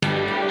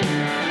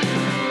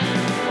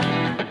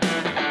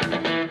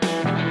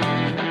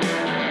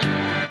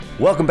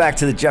Welcome back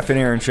to the Jeff and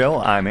Aaron Show.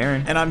 I'm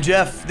Aaron. And I'm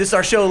Jeff. This is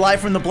our show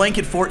live from the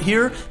Blanket Fort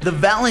here, the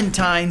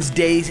Valentine's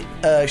Day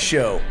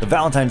show. The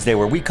Valentine's Day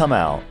where we come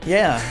out.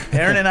 Yeah,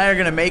 Aaron and I are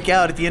going to make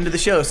out at the end of the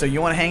show, so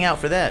you want to hang out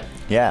for that.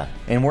 Yeah,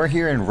 and we're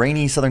here in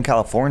rainy Southern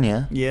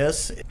California.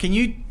 Yes. Can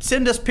you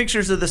send us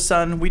pictures of the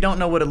sun? We don't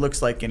know what it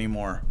looks like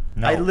anymore.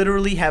 No. I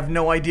literally have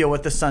no idea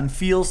what the sun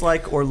feels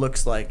like or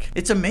looks like.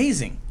 It's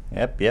amazing.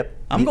 Yep.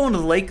 I'm going to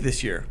the lake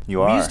this year.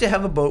 You are? We used to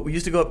have a boat. We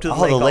used to go up to the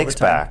lake the all lake's the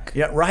time. back.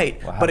 Yeah,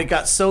 right. Wow. But it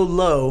got so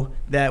low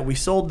that we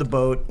sold the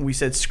boat. We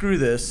said, screw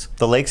this.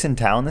 The lake's in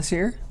town this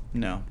year?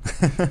 No.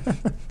 That's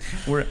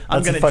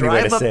I'm going a to funny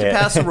way drive to up say to it.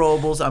 Paso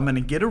Robles. I'm going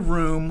to get a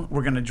room.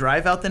 We're going to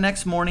drive out the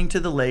next morning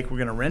to the lake. We're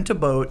going to rent a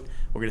boat.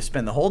 We're going to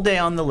spend the whole day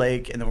on the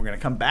lake, and then we're going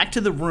to come back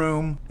to the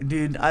room.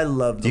 Dude, I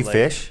love the Do you lake.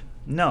 fish?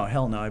 No,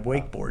 hell no. I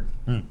wakeboard.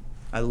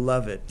 I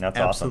love it. That's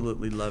awesome.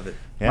 Absolutely love it.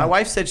 Yeah. My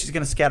wife said she's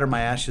going to scatter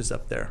my ashes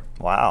up there.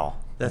 Wow.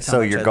 That's how so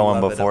much you're I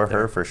going love it before up there.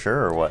 her for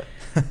sure, or what?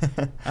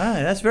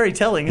 That's very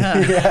telling,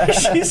 huh?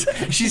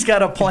 She's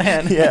got a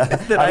plan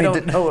that I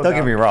don't know about. Don't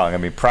get me wrong. I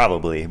mean,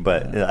 probably,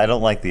 but I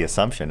don't like the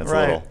assumption. It's a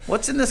Right. little...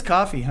 What's in this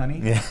coffee, honey?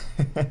 Yeah.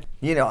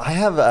 You know, I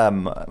have,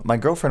 my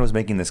girlfriend was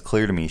making this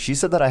clear to me. She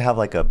said that I have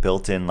like a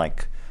built-in,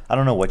 like, I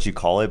don't know what you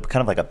call it, but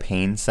kind of like a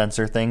pain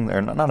sensor thing, or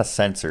not a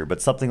sensor,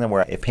 but something that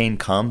where if pain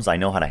comes, I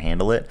know how to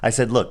handle it. I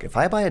said, look, if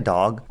I buy a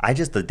dog,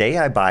 the day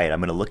I buy it, I'm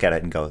going to look at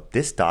it and go,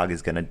 this dog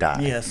is going to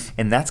die. Yes.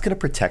 And that's going to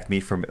protect me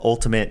from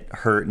ultimate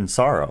hurt and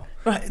sorrow.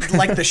 Right,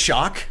 like the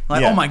shock.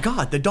 Like, Yeah. oh my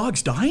God, the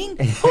dog's dying?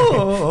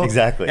 Oh.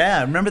 Exactly.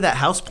 Yeah, remember that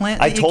house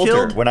plant that I told you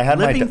her killed? when I had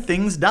my Living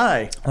things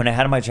die. When I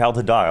had my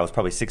childhood dog, I was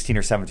probably 16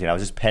 or 17. I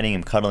was just petting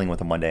him, cuddling with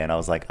him one day, and I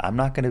was like, I'm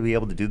not going to be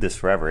able to do this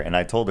forever. And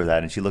I told her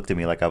that, and she looked at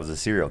me like I was a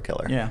serial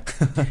killer. Yeah.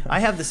 I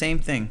have the same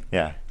thing.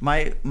 Yeah.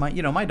 My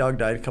dog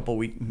died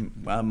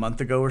a month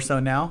ago or so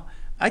now.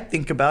 I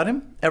think about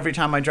him every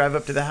time I drive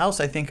up to the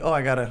house. I think, oh,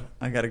 I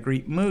gotta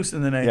greet Moose,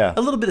 and then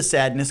a little bit of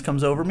sadness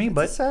comes over me.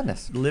 But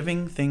sadness.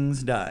 Living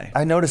things die.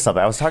 I noticed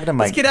something. I was talking to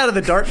my... Let's get out of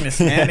the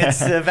darkness, man.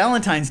 It's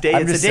Valentine's Day.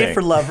 I'm It's a just day saying.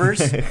 for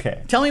lovers.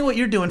 Okay. Tell me what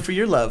you're doing for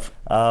your love.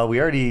 We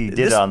already did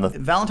it on the...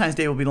 Valentine's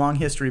Day will be long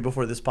history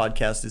before this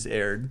podcast is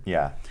aired.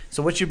 Yeah.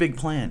 So what's your big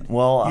plan?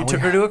 Well, you took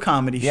her to a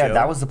comedy show. Yeah,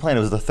 that was the plan. It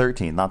was the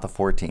 13th, not the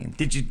 14th.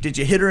 Did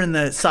you hit her in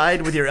the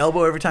side with your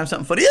elbow every time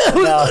something funny? Yeah,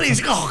 it was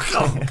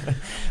funny.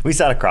 We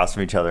sat across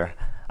from each other.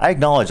 I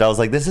acknowledged. I was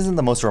like, this isn't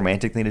the most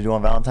romantic thing to do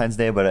on Valentine's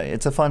Day, but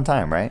it's a fun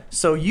time, right?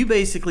 So you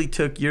basically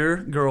took your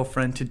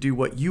girlfriend to do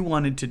what you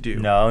wanted to do.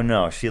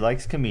 No. She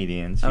likes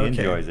comedians. She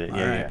enjoys it. All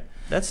Yeah, right. yeah.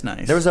 That's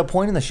nice. There was a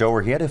point in the show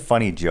where he had a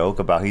funny joke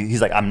about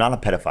he's like, I'm not a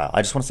pedophile.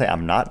 I just want to say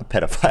I'm not a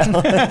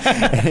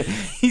pedophile.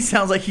 He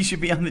sounds like he should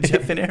be on the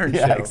Jeff and Aaron show.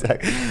 Yeah,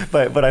 exactly.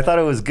 But I thought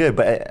it was good.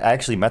 But I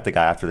actually met the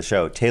guy after the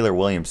show, Taylor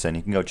Williamson.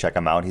 You can go check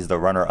him out. He's the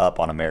runner-up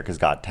on America's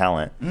Got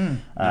Talent.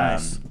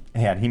 Nice.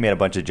 And he made a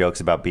bunch of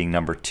jokes about being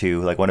number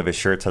 2. Like one of his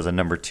shirts has a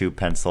number 2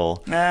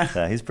 pencil.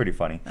 He's pretty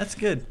funny. That's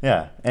good.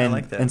 Yeah. And, I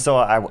like that. And so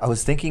I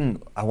was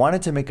thinking, I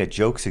wanted to make a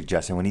joke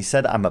suggestion. When he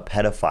said I'm a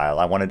pedophile,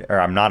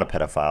 I'm not a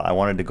pedophile, I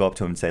wanted to go up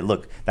to him and say,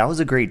 look, that was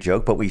a great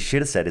joke, but what we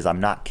should have said is I'm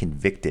not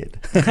convicted.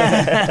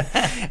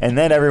 And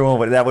then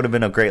that would have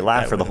been a great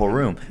laugh for the whole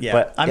room. Yeah.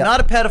 But, I'm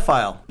not a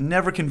pedophile.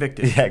 Never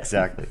convicted. Yeah,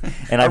 exactly.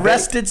 And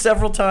Arrested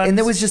several times. And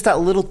there was just that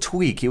little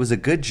tweak. It was a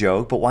good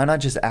joke, but why not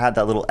just add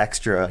that little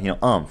extra,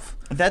 oomph?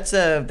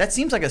 That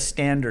seems like a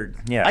standard.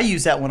 Yeah. I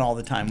use that one all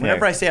the time.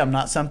 Whenever Yeah. I say I'm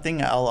not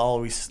something, I'll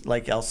always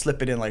I'll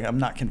slip it in like I'm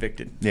not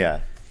convicted.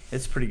 Yeah.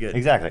 It's pretty good.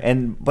 Exactly.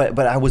 But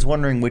I was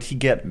wondering, would he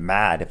get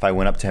mad if I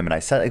went up to him and I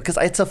said it? Because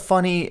it's a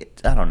funny,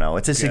 I don't know,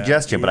 it's a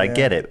suggestion, but I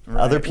get it.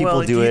 Right. Other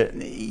people do it.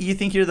 You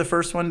think you're the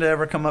first one to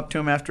ever come up to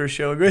him after a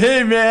show and go,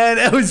 hey, man,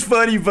 that was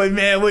funny, but,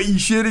 man, what you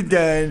should have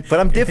done. But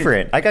I'm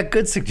different. I got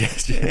good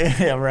suggestions.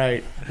 Yeah,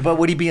 right. But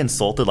would he be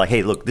insulted? Like,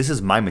 hey, look, this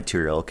is my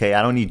material, okay?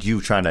 I don't need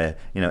you trying to,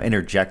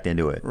 interject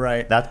into it.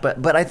 Right.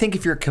 But I think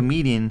if you're a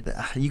comedian,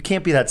 you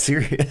can't be that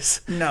serious.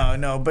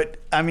 No, but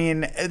I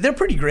mean, they're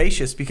pretty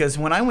gracious because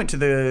when I went to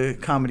the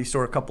Comedy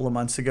Store a couple of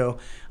months ago,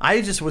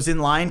 I just was in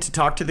line to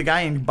talk to the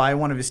guy and buy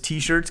one of his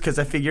T-shirts because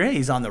I figure, hey,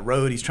 he's on the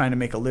road, he's trying to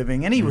make a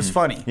living, and he was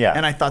funny. Yeah.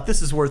 And I thought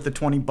this is worth the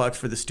 $20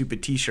 for the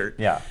stupid T-shirt.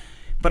 Yeah.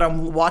 But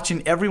I'm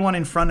watching everyone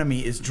in front of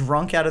me is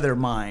drunk out of their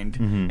mind,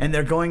 and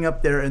they're going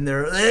up there and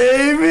they're,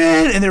 hey,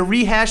 man, and they're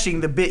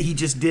rehashing the bit he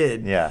just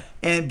did. Yeah.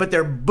 But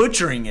they're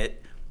butchering it.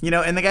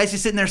 And the guy's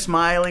just sitting there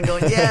smiling,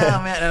 going,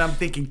 yeah, man. And I'm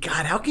thinking,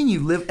 God, how can you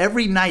live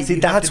every night? See,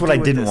 that's what I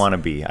didn't want to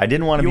be. I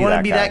didn't want to be that guy. You want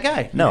to be that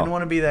guy. No. You didn't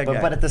want to be that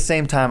guy. But at the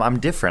same time, I'm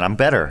different. I'm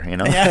better,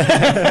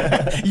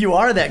 You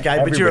are that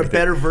guy, but you're a Everybody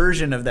better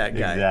version of that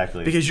guy.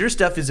 Exactly. Because your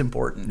stuff is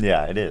important.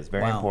 Yeah, it is.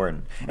 Very Wow.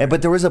 important.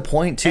 But there was a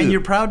point, too. And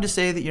you're proud to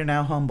say that you're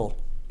now humble.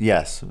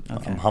 Yes.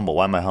 I'm humble.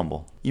 Why am I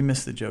humble? You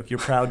missed the joke. You're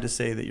proud to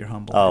say that you're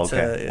humble. Oh,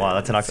 okay. Wow,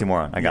 that's an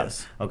oxymoron. I got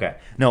yes. it. Okay.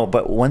 No,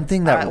 but one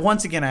thing that...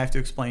 once again, I have to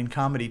explain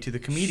comedy to the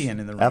comedian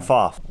in the room. F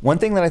off. One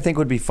thing that I think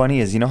would be funny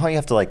is, how you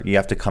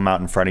have to come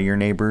out in front of your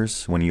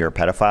neighbors when you're a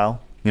pedophile?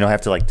 You know, I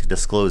have to like to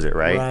disclose it,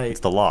 right? Right. It's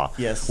the law.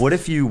 Yes. What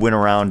if you went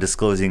around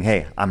disclosing,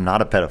 hey, I'm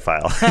not a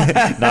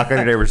pedophile? Knock on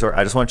your neighbor's door.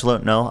 I just want you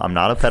to know I'm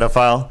not a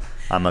pedophile.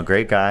 I'm a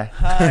great guy.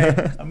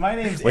 Hi, my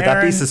name's Would Aaron.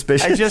 that be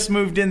suspicious? I just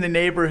moved in the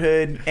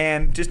neighborhood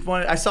and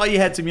I saw you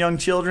had some young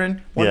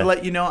children. Wanted Yeah. to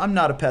let you know I'm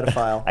not a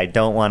pedophile. I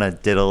don't want to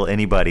diddle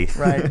anybody.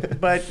 Right.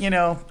 But,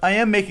 I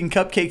am making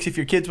cupcakes if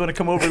your kids want to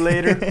come over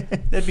later.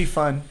 That'd be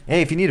fun.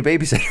 Hey, if you need a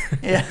babysitter.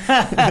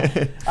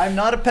 Yeah. I'm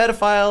not a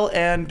pedophile,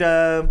 and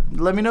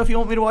let me know if you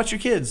want me to watch your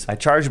kids. I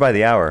charge by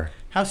the hour.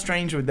 How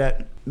strange would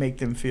that make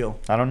them feel?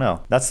 I don't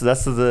know. That's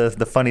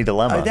the funny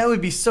dilemma. That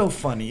would be so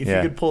funny if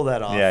Yeah. you could pull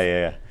that off.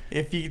 Yeah.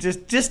 If you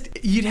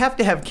you'd have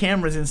to have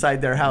cameras inside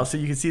their house so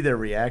you could see their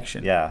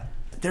reaction. Yeah.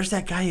 There's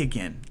that guy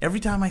again. Every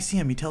time I see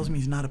him, he tells me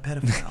he's not a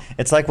pedophile.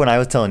 It's like when I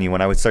was telling you,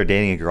 when I would start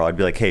dating a girl, I'd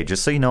be like, hey,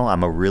 just so you know,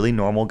 I'm a really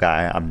normal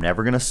guy. I'm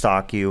never going to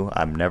stalk you.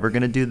 I'm never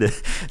going to do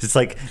this. It's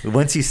like,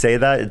 once you say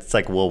that, it's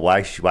like, well,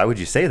 why would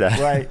you say that?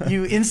 Right.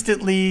 You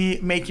instantly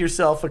make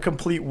yourself a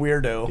complete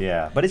weirdo.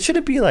 Yeah. But it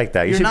shouldn't be like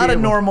that. You're should not be a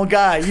able- normal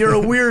guy. You're a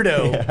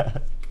weirdo. Yeah.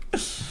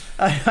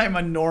 I'm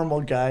a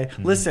normal guy.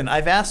 Listen,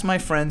 I've asked my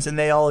friends and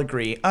they all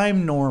agree.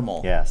 I'm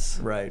normal. Yes.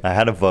 Right. I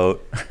had a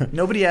vote.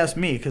 Nobody asked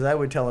me because I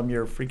would tell them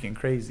you're freaking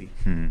crazy.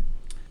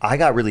 I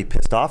got really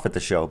pissed off at the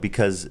show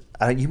because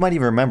you might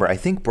even remember, I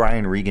think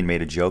Brian Regan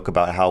made a joke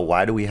about how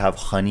why do we have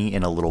honey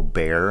in a little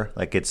bear?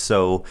 Like it's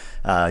so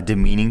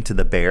demeaning to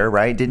the bear,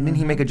 right? Didn't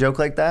he make a joke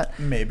like that?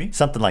 Maybe.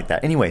 Something like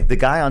that. Anyway, the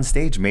guy on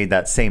stage made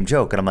that same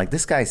joke. And I'm like,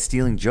 this guy's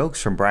stealing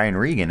jokes from Brian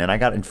Regan. And I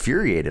got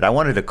infuriated. I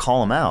wanted to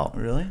call him out.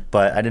 Really?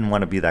 But I didn't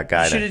want to be that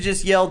guy. Should have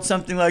just yelled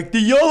something like, "The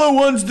yellow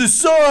one's the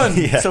sun!"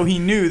 Yeah. So he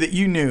knew that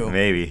you knew.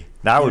 Maybe.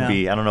 That would Yeah.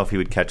 be, I don't know if he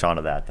would catch on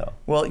to that, though.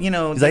 Well, He's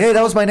like, hey,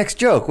 that was my next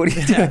joke. What are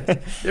you doing?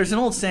 there's an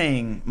old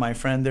saying, my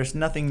friend, there's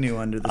nothing new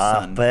under the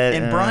sun. but,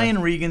 and Brian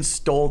Regan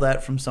stole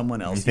that from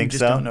someone else. You think just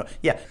so? don't know.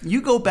 Yeah.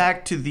 You go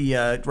back to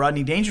the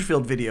Rodney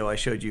Dangerfield video I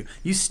showed you.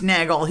 You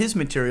snag all his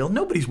material.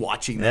 Nobody's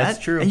watching that. That's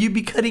true. And you'd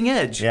be cutting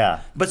edge. Yeah.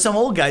 But some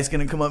old guy's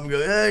going to come up and go,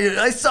 hey,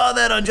 I saw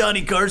that on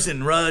Johnny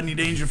Carson. Rodney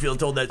Dangerfield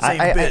told that same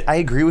bit. I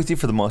agree with you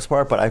for the most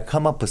part, but I've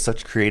come up with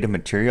such creative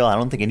material. I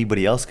don't think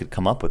anybody else could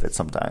come up with it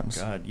sometimes.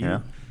 God, you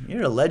know?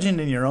 you're a legend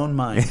in your own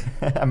mind.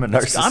 I'm a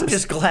narcissist. I'm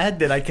just glad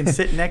that I can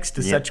sit next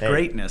to Yeah, such hey,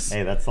 greatness.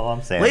 Hey, that's all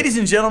I'm saying. Ladies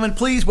and gentlemen,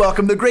 please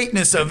welcome the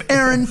greatness of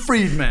Aaron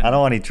Friedman. I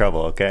don't want any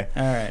trouble, okay?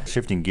 All right.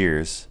 Shifting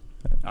gears.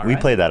 All We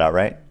right. played that out,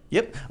 right?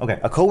 Yep. Okay.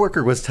 A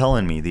coworker was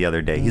telling me the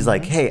other day, he's Mm-hmm.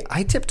 like, hey,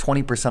 I tip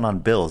 20% on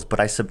bills, but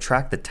I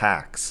subtract the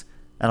tax.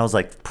 And I was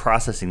like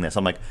processing this.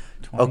 I'm like,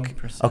 okay,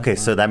 20%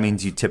 so that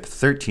means you tip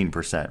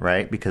 13%,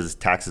 right? Because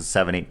tax is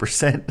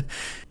 7-8%.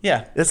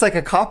 Yeah. It's like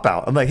a cop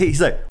out. I'm like, hey,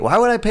 he's like, why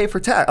would I pay for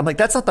tax? I'm like,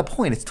 that's not the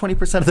point. It's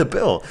 20% of the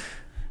bill.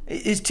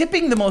 Is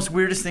tipping the most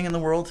weirdest thing in the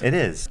world? It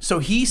is. So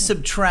he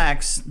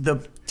subtracts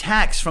the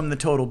tax from the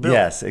total bill.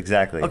 Yes,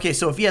 exactly. Okay,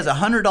 so if he has a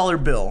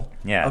 $100 bill,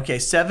 Yeah. okay,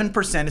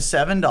 7% is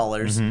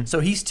 $7. So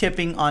he's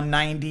tipping on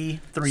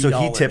 $93. So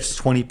he tips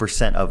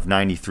 20% of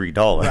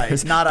 $93.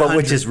 Right, not but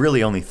which 100. is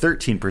really only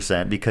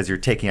 13% because you're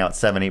taking out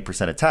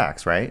 7-8% of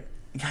tax, right?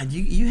 God,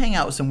 you hang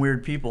out with some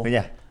weird people.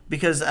 Yeah.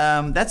 Because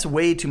that's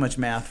way too much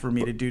math for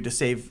me to do to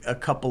save a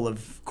couple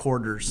of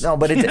quarters. No,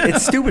 but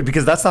it's stupid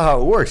because that's not how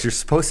it works. You're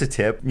supposed to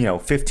tip,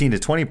 15 to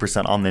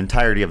 20% on the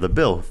entirety of the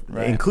bill,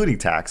 Right. including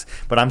tax.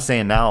 But I'm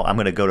saying now I'm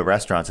going to go to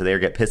restaurants and they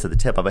get pissed at the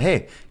tip. I'm like,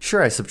 hey,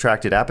 sure, I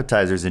subtracted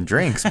appetizers and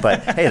drinks,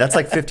 but hey, that's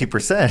like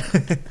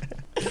 50%.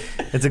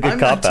 It's a good I'm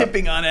cop not out.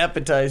 tipping on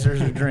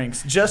appetizers or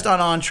drinks, just on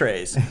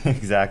entrees.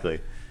 Exactly.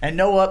 And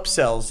no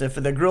upsells. If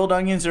the grilled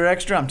onions are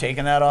extra, I'm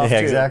taking that off Yeah,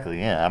 too. exactly.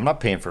 Yeah, I'm not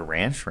paying for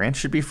ranch. Ranch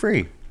should be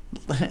free.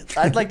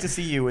 I'd like to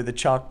see you with a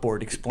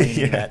chalkboard explaining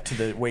Yeah. that to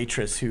the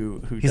waitress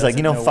who He's like,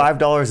 doesn't know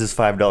 $5 is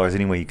 $5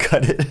 anyway you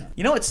cut it.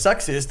 You know what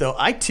sucks is though,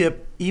 I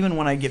tip even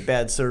when I get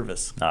bad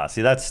service.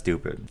 See, that's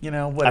stupid.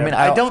 Whatever. I mean,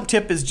 I don't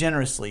tip as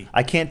generously.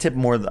 I can't tip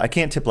less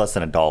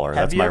than $1. Have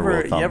That's you my ever rule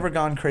of thumb. you ever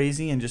gone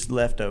crazy and just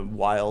left a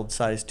wild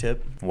size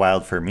tip?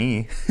 Wild for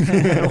me.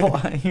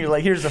 You're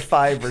like, here's a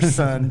 $5,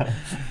 son.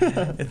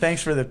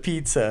 Thanks for the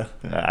pizza.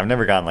 I've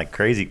never gotten like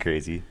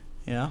crazy.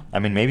 Yeah. I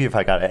mean, maybe if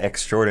I got an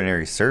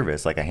extraordinary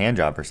service, like a hand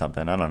job or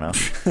something. I don't know.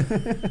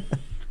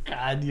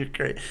 God, you're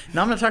crazy.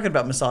 No, I'm not talking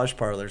about massage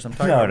parlors. I'm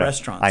talking about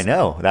restaurants. I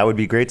know. That would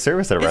be great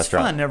service at a It's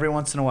restaurant. fun every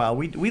once in a while.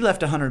 We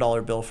left a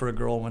 $100 bill for a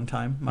girl one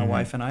time. My Mm-hmm.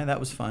 wife and I. That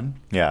was fun.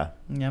 Yeah.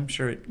 Yeah, I'm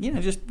sure.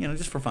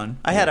 Just for fun.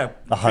 I had a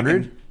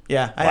 100? freaking-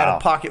 Yeah, I had Wow. a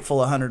pocket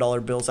full of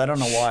 $100 bills. I don't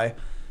know why.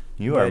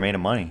 You are But- made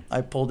of money.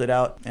 I pulled it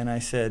out and I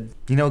said,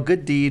 A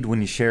good deed,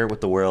 when you share it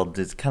with the world,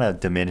 it kind of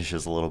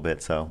diminishes a little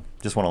bit. So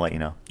just want to let you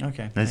know.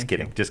 "Okay." Just thank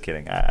kidding. you." Just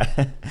kidding.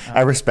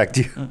 I respect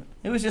you.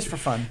 It was just for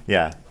fun.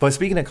 Yeah. But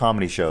speaking of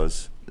comedy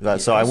shows,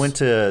 so I Yes. went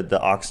to the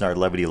Oxnard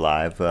Levity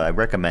Live. I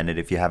recommend it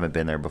if you haven't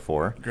been there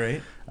before.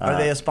 Great. Are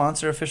they a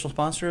official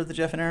sponsor of the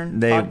Jeff and Aaron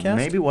They podcast?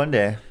 maybe one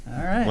day.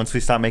 All right. Once we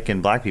stop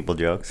making black people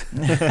jokes.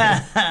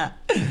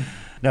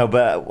 No,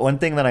 but one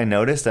thing that I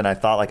noticed, and I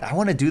thought, like, I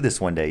want to do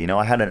this one day.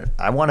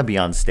 I want to be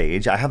on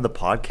stage. I have the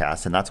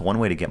podcast, and that's one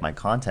way to get my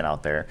content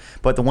out there.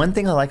 But the one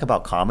thing I like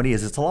about comedy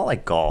is it's a lot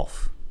like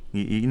golf.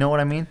 You know what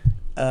I mean?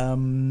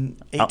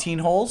 18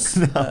 holes.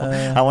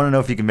 I want to know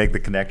if you can make the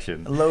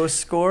connection. Lowest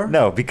score?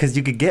 No, because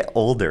you could get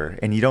older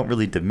and you don't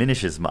really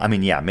diminish as much. I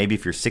mean, yeah, maybe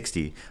if you're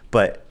 60,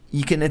 but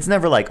you can. It's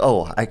never like,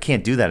 oh, I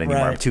can't do that anymore.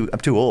 Right. I'm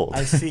too old.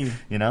 I see.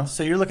 You know?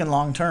 So you're looking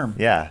long term.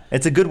 Yeah,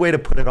 it's a good way to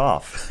put it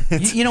off.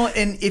 You know,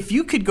 and if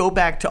you could go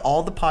back to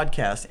all the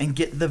podcasts and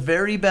get the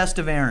very best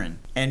of Aaron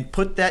and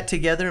put that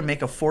together and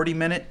make a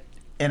 40-minute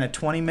and a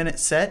 20-minute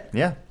set,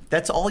 Yeah.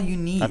 that's all you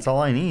need. That's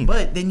all I need.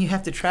 But then you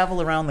have to travel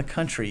around the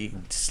country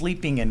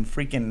sleeping in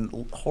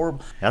freaking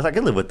horrible. I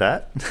could live with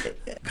that.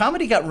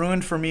 Comedy got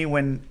ruined for me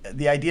when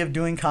the idea of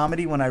doing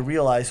comedy, when I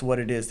realized what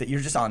it is, that you're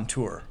just on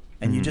tour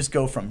and you just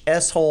go from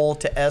S-hole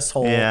to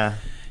S-hole. Yeah.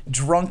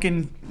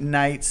 Drunken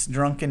nights,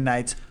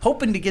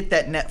 hoping to get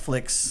that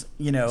Netflix,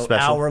 Special.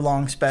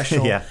 hour-long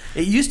special. Yeah.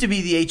 It used to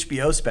be the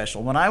HBO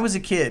special. When I was a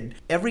kid,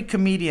 every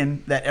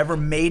comedian that ever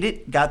made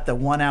it got the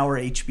 1-hour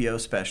HBO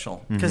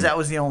special because that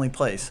was the only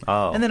place.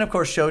 Oh. And then, of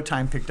course,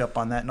 Showtime picked up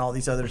on that and all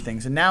these other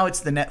things. And now it's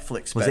the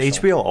Netflix special. Was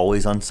HBO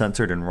always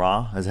uncensored and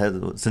raw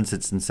since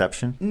its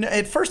inception? No,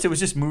 at first, it was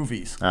just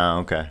movies. Oh,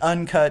 okay.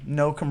 Uncut,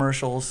 no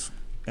commercials,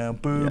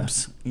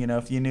 boobs. Yeah.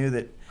 If you knew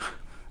that...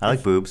 I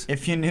like boobs.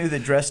 If you knew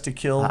that Dressed to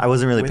Kill... I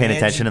wasn't really with paying Angie-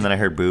 attention, and then I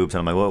heard boobs, and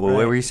I'm like, what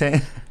Right. were you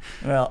saying?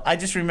 Well, I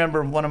just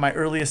remember one of my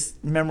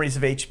earliest memories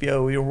of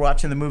HBO. We were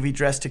watching the movie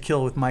Dressed to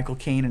Kill with Michael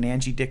Caine and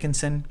Angie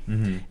Dickinson,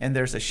 and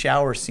there's a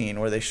shower scene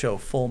where they show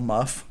full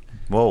muff.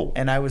 Whoa.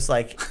 And I was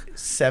like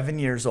 7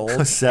 years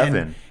old.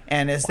 7.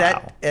 And as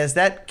Wow.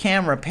 that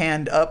camera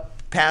panned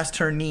up past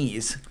her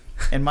knees,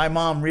 and my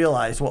mom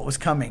realized what was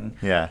coming.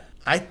 Yeah.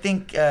 I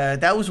think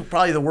that was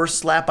probably the worst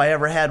slap I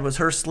ever had, was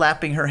her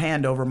slapping her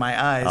hand over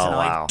my eyes. Oh, and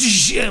wow.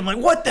 I'm like,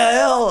 what the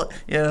hell?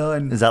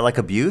 And Is that like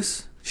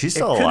abuse? She's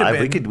still could have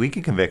alive. been. We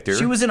could convict her.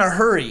 she was in a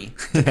hurry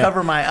to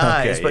cover my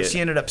eyes, Okay, but yeah. she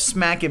ended up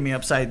smacking me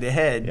upside the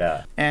head.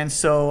 Yeah. And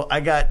so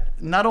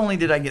not only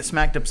did I get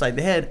smacked upside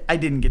the head, I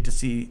didn't get to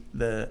see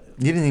You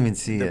didn't even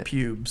see the it.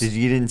 pubes.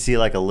 You didn't see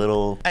like a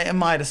little. I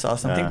might have saw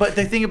something. Yeah. But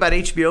the thing about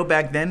HBO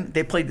back then,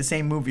 they played the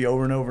same movie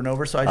over and over and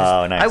over. So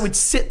Oh, nice. I would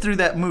sit through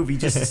that movie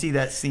just to see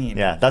that scene.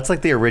 Yeah, that's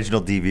like the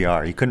original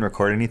DVR. You couldn't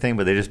record anything,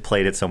 but they just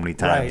played it so many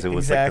times. Right, It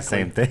was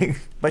exactly. like the same thing.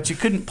 But you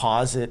couldn't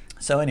pause it.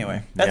 So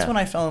anyway, that's Yeah. when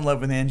I fell in love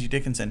with Angie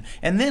Dickinson.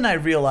 And then I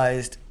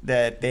realized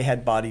that they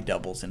had body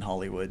doubles in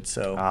Hollywood.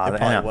 So it probably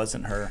yeah.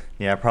 wasn't her.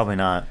 Yeah, probably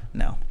not.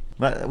 No.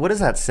 But what does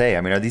that say?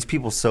 I mean, are these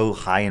people so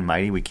high and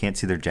mighty we can't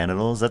see their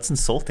genitals? That's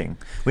insulting.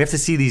 We have to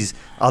see these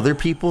other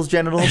people's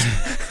genitals?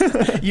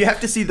 You have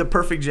to see the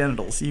perfect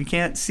genitals. You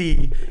can't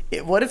see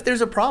it. What if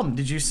there's a problem?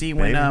 Did you see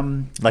when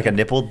Maybe. Like a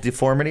nipple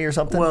deformity or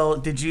something? well,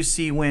 did you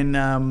see when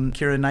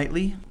Keira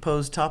Knightley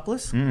posed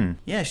topless?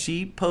 Yeah,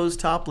 she posed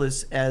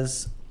topless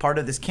as part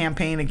of this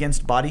campaign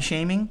against body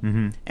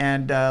shaming.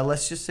 And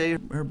let's just say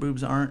her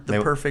boobs aren't the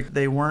perfect.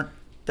 They weren't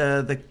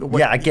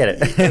Yeah, I get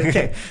it.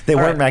 Okay. They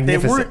All weren't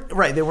magnificent.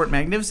 They weren't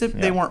magnificent.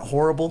 They Yeah. weren't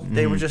horrible.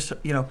 They were just,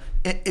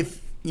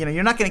 if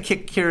you're not going to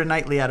kick Keira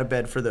Knightley out of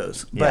bed for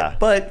those. Yeah.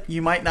 But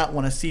you might not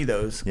want to see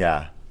those.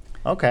 Yeah.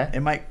 Okay.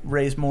 It might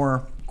raise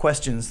more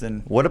questions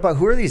than What about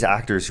who are these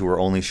actors who are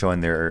only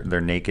showing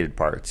their naked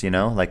parts?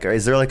 Like,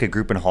 is there like a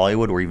group in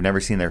Hollywood where you've never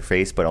seen their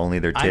face but only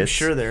their tits? I'm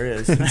sure there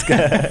is.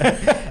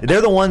 They're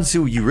the ones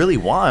who you really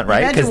want, right?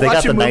 Imagine Because they got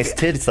watching the nice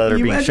tits that are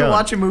you being imagine shown.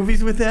 watching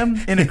movies with them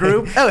in a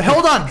group? Oh,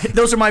 hold on.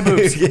 Those are my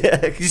boobs.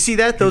 Yeah. You see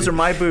that? Those are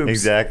my boobs.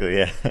 Exactly.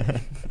 Yeah.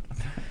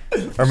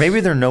 Or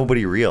maybe they're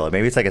nobody real.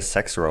 Maybe it's like a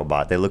sex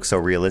robot. They look so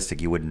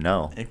realistic you wouldn't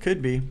know. It could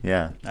be.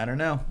 Yeah. I don't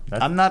know.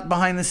 That's- I'm not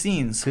behind the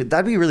scenes.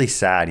 That'd be really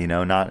sad,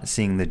 not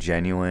seeing the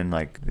genuine.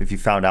 Like, if you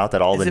found out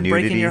that all Is the it nudity,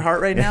 breaking your heart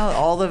right now?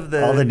 All of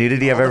the All the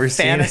nudity I've all the ever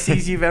seen.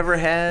 fantasies you've ever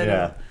had,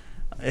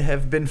 Yeah.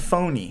 have been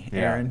phony, Yeah,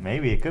 Aaron.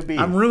 maybe it could be.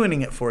 I'm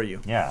ruining it for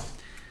you. Yeah.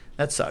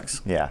 That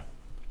sucks. Yeah.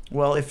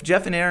 Well, if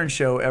Jeff and Aaron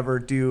show ever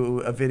do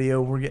a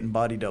video, we're getting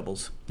body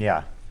doubles.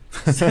 Yeah.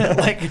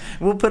 Like,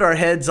 we'll put our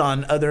heads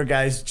on other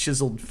guys'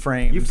 chiseled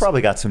frames. You've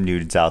probably got some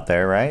nudes out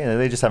there, right?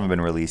 They just haven't been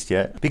released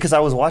yet. Because I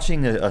was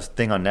watching a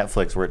thing on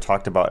Netflix where it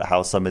talked about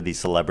how some of these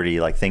celebrity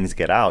things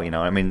get out.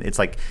 I mean, it's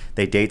like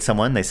they date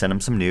someone, they send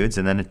them some nudes,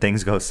 and then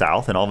things go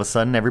south, and all of a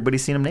sudden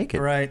everybody's seen them naked.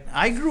 Right.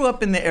 I grew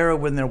up in the era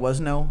when there was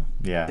no.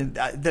 Yeah.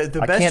 The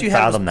I best can't you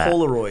had was fathom that.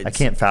 Polaroids. I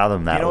can't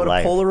fathom that. You know what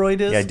life. a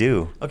Polaroid is? Yeah, I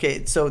do.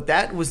 Okay, so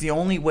that was the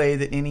only way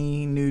that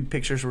any nude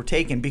pictures were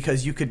taken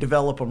because you could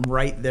develop them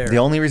right there. The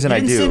only reason you I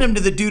didn't do- send them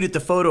to the dude at the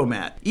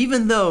photomat,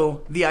 even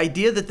though the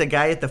idea that the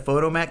guy at the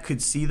photomat could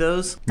see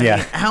those. I Yeah.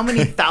 mean, how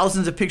many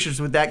thousands of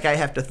pictures would that guy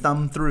have to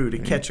thumb through to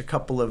catch a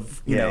couple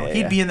of? Yeah,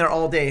 he'd be in there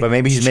all day. But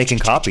maybe he's making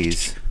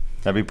copies.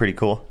 That'd be pretty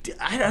cool.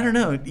 I don't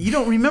know. You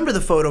don't remember the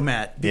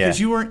photomat because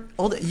Yeah. you weren't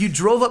old. You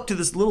drove up to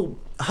this little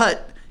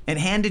hut and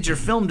handed your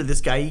film to this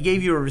guy. He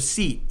gave you a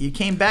receipt. You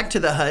came back to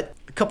the hut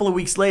a couple of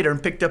weeks later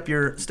and picked up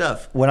your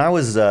stuff. When I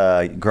was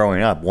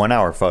growing up, 1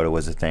 hour photo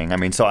was a thing. I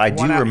mean, so I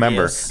do 1 hour,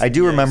 remember. yes, I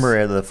do yes.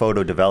 remember the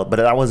photo developed, but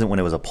that wasn't when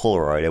it was a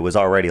Polaroid. It was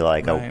already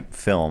like Right. a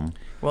film.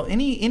 Well,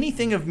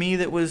 anything of me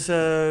that was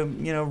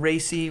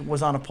racy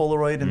was on a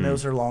Polaroid, and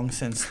those are long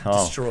since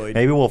destroyed.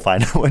 Maybe we'll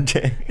find out one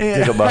day.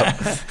 Dig them up.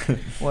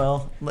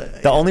 Well,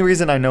 the only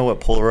reason I know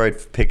what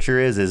Polaroid picture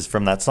is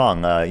from that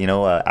song.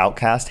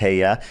 Outkast, Hey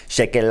Ya,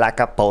 shake it like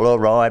a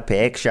Polaroid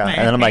picture.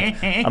 And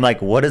then I'm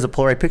like, what is a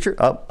Polaroid picture?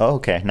 Oh,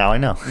 okay, now I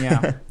know.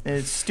 Yeah,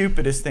 it's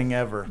stupidest thing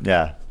ever.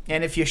 Yeah.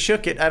 And if you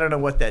shook it, I don't know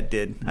what that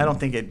did. I don't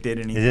think it did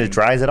anything. It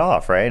dries it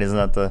off, right? Isn't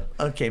that the...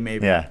 Okay,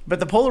 maybe. Yeah. But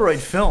the Polaroid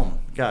film,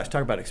 gosh,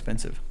 talk about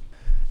expensive.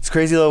 It's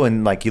crazy, though,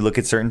 when like you look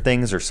at certain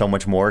things are so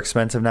much more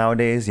expensive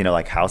nowadays,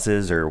 like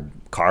houses or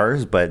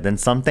cars, but then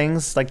some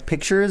things, like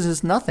pictures,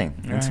 is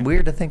nothing. Right. It's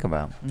weird to think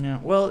about. Yeah.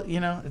 Well,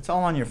 it's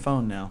all on your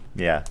phone now.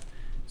 Yeah.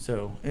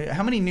 So,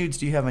 how many nudes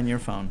do you have on your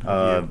phone?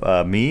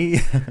 Me?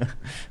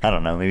 I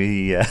don't know.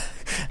 Maybe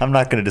I'm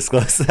not going to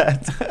disclose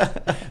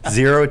that.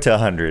 0 to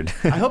 100.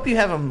 I hope you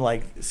have them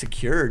like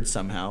secured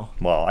somehow.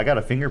 Well, I got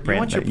a fingerprint. You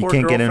want your you poor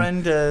can't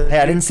girlfriend get in. Hey,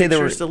 I didn't say there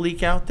were to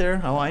leak out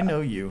there. Oh, I know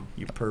you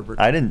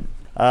pervert. I didn't.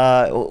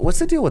 What's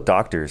the deal with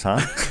doctors,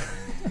 huh?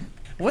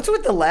 What's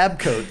with the lab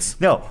coats?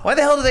 No. Why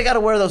the hell do they got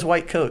to wear those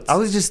white coats? I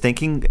was just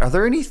thinking, are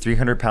there any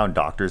 300-pound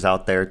doctors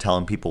out there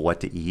telling people what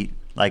to eat?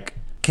 Like,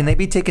 can they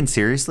be taken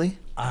seriously?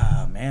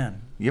 Ah,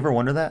 man. You ever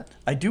wonder that?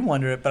 I do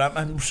wonder it, but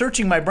I'm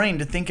searching my brain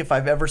to think if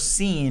I've ever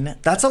seen...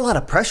 That's a lot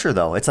of pressure,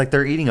 though. It's like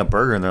they're eating a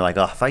burger, and they're like,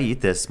 oh, if I eat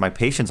this, my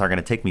patients aren't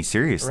going to take me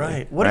seriously.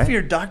 Right. What if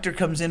your doctor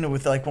comes in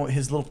with, like,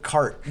 his little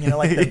cart,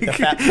 like the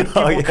fat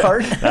people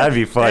cart? That'd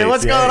be funny. Hey,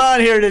 what's going on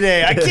here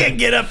today? I can't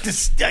get up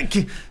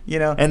to...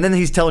 And then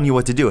he's telling you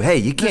what to do. Hey,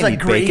 you can't eat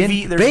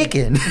gravy.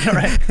 Bacon.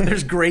 Right.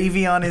 There's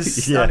gravy on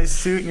his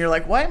suit, and you're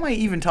like, why am I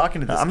even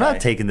talking to this guy? I'm not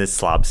taking this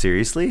slob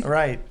seriously.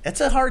 Right. It's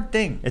a hard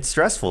thing. It's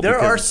stressful. There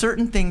are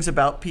certain things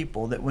about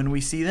people that when we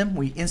see them,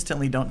 we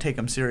instantly don't take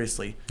them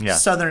seriously. Yeah.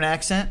 Southern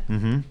accent.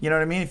 Mm-hmm. You know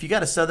what I mean? If you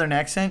got a Southern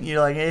accent, you're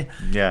like, hey,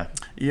 yeah,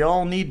 you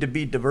all need to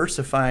be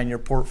diversifying your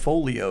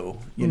portfolio.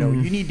 You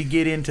need to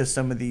get into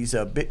some of these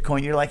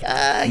Bitcoin. You're like,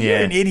 you're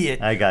an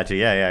idiot. I got you.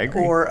 Yeah, I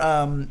agree. Or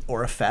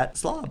a fat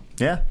slob.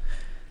 Yeah.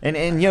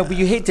 And but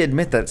you hate to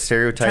admit that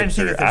stereotypes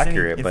are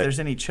accurate. If there's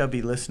any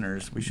chubby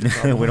listeners, we should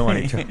probably... we don't want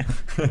any chubby.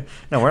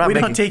 No, we're not.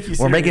 Don't take you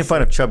seriously. We're making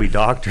fun of chubby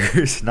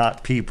doctors,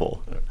 not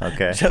people.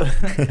 Okay.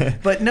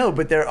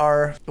 But there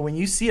are... When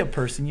you see a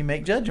person, you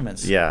make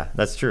judgments. Yeah,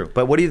 that's true.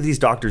 But what do these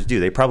doctors do?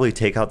 They probably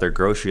take out their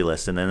grocery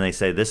list and then they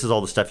say, this is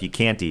all the stuff you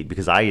can't eat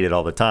because I eat it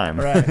all the time.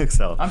 Right.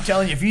 So I'm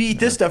telling you, if you eat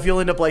this stuff,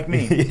 you'll end up like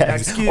me.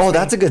 Yeah. Now,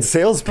 that's a good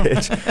sales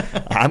pitch.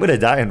 I'm going to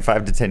die in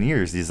 5 to 10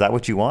 years. Is that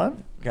what you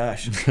want?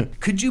 Gosh.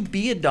 Could you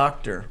be a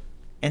doctor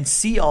and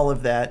see all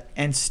of that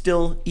and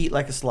still eat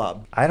like a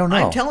slob? I don't know.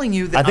 I'm telling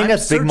you that I think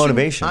that's big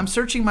motivation. I'm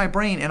searching my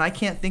brain, and I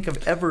can't think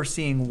of ever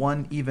seeing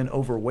one even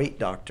overweight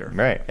doctor.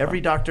 Right.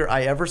 Every doctor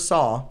I ever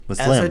saw was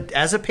slim.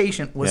 As a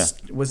patient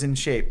was in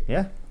shape.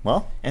 Yeah.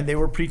 Well, and they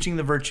were preaching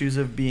the virtues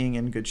of being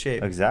in good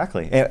shape.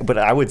 Exactly. But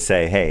I would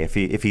say, hey,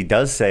 if he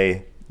does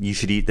say you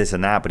should eat this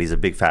and that, but he's a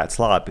big fat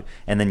slob,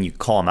 and then you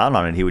call him out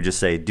on it, he would just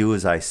say, do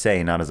as I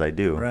say, not as I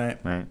do. Right.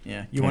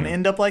 Yeah. You want to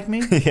end up like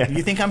me? Yeah.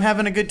 You think I'm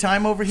having a good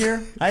time over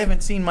here? I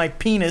haven't seen my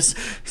penis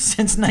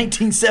since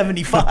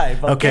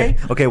 1975, okay?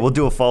 Okay, we'll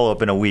do a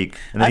follow-up in a week.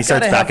 And then he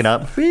starts backing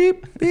up.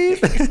 Beep,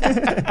 beep.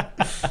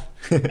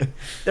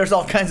 There's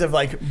all kinds of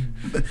like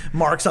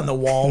marks on the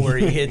wall where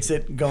he hits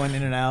it going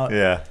in and out.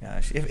 Yeah.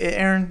 Gosh.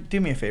 Aaron,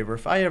 do me a favor.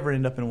 If I ever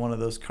end up in one of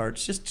those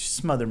carts, just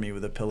smother me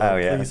with a pillow, oh,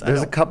 yeah. please.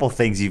 There's a couple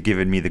things you've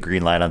given me the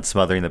green light on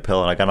smothering the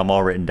pillow, and I got them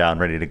all written down,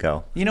 ready to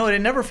go. You know what? It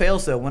never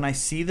fails, though. When I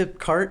see the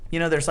cart,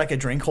 there's like a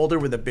drink holder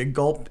with a big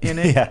gulp in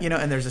it,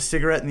 and there's a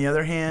cigarette in the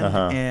other hand,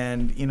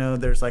 and,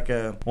 there's like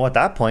a... Well, at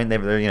that point,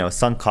 they're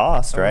sunk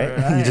cost, right?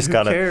 You just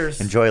got to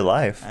enjoy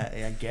life.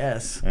 I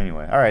guess.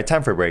 Anyway. All right,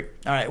 time for a break.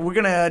 All right, we're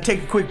going to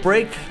take a quick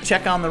break,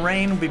 check on the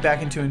rain. We'll be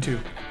back in 2 and 2.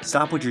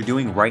 Stop what you're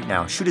doing right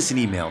now. Shoot us an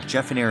email,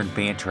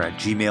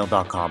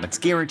 jeffandaaronbanter@gmail.com. It's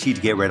guaranteed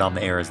to get read on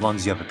the air as long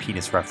as you have a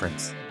penis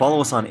reference.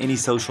 Follow us on any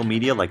social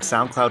media like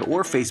SoundCloud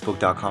or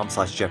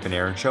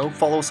Facebook.com/JeffandAaronShow.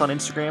 Follow us on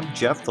Instagram,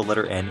 Jeff, the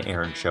letter N,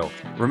 Aaron Show.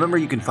 Remember,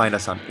 you can find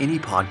us on any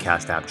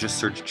podcast app. Just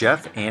search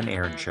Jeff and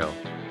Aaron Show.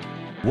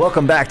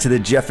 Welcome back to the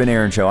Jeff and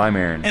Aaron Show. I'm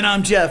Aaron. And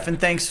I'm Jeff, and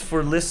thanks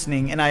for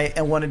listening. And I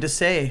wanted to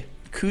say...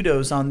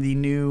 kudos on the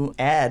new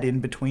ad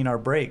in between our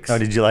breaks. Oh,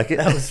 did you like it?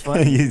 That was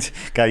funny. At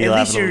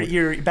least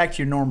you're back to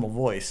your normal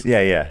voice.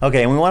 Yeah.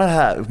 Okay, and we want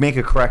to make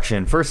a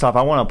correction. First off,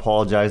 I want to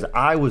apologize.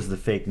 I was the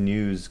fake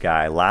news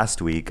guy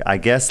last week. I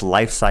guess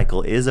Life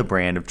Cycle is a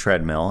brand of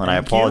treadmill, and I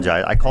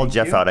apologize. I called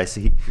Jeff out. I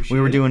see we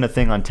were doing a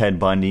thing on Ted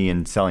Bundy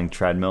and selling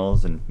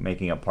treadmills and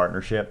making a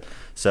partnership.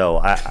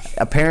 So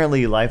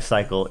apparently Life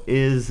Cycle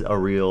is a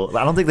real...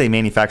 I don't think they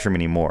manufacture them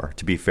anymore,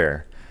 to be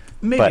fair.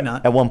 Maybe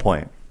not. At one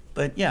point.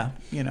 But yeah,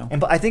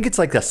 But I think it's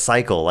like a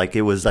cycle, like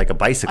it was like a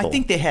bicycle. I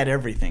think they had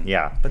everything.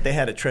 Yeah. But they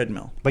had a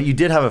treadmill. But you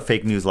did have a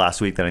fake news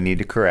last week that I need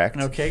to correct.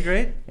 Okay,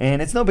 great.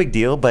 And it's no big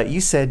deal, but you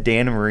said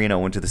Dan Marino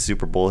went to the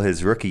Super Bowl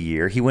his rookie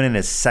year. He went in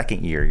his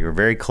second year. You were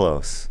very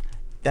close.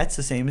 That's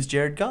the same as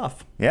Jared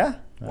Goff. Yeah.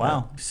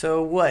 Wow.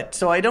 So what?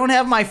 So I don't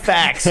have my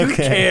facts. Who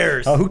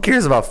cares? Oh, who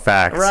cares about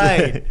facts?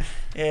 Right.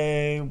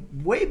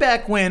 Way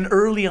back when,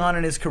 early on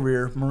in his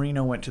career,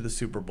 Marino went to the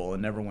Super Bowl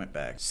and never went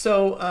back.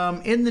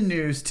 So, in the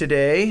news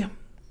today,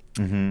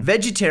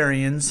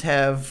 vegetarians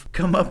have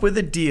come up with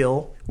a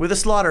deal with a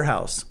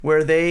slaughterhouse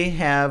where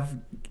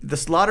the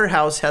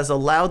slaughterhouse has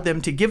allowed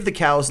them to give the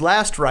cows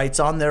last rites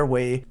on their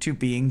way to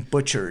being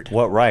butchered.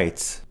 What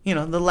rights? You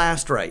know, the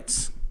last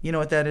rites. You know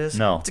what that is?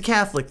 No. It's a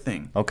Catholic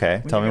thing.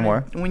 Okay, tell me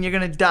more. When you're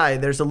going to die,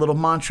 there's a little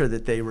mantra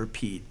that they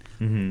repeat.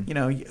 You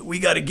know, we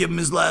got to give him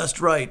his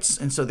last rites.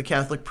 And so the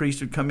Catholic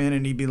priest would come in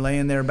and he'd be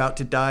laying there about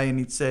to die and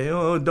he'd say,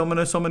 oh,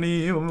 Domina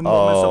Somini,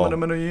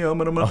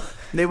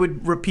 They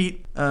would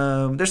repeat,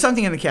 there's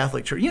something in the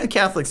Catholic Church. You know,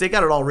 Catholics, they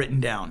got it all written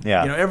down.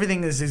 Yeah. You know,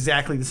 everything is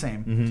exactly the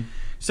same.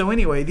 So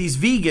anyway, these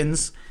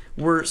vegans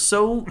were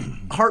so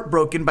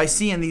heartbroken by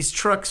seeing these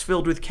trucks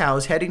filled with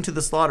cows heading to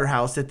the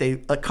slaughterhouse that they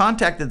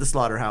contacted the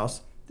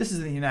slaughterhouse. This is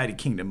in the United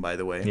Kingdom, by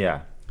the way.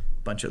 Yeah.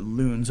 Bunch of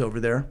loons over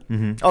there.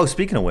 Oh,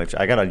 speaking of which,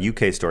 I got a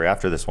UK story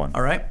after this one.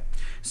 All right.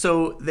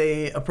 So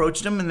they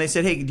approached him and they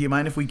said, hey, do you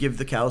mind if we give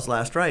the cows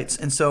last rites?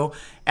 And so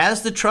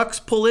as the trucks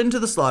pull into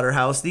the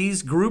slaughterhouse,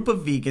 these group of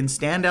vegans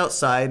stand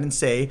outside and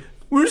say,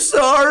 we're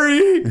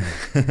sorry.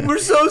 We're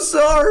so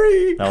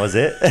sorry. That was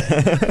it?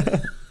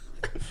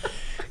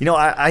 You know,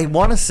 I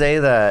want to say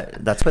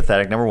that's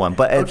pathetic, number one.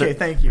 But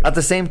thank you. At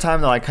the same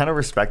time, though, I kind of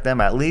respect them.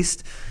 At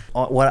least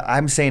what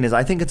I'm saying is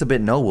I think it's a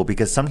bit noble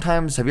because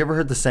sometimes, have you ever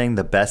heard the saying,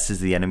 the best is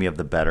the enemy of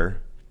the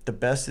better? The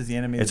best is the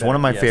enemy of the better. It's one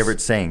of my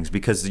favorite sayings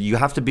because you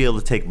have to be able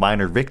to take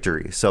minor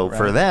victory. So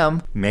for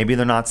them, maybe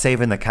they're not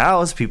saving the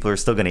cows. People are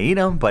still going to eat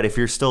them. But if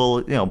you're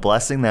still,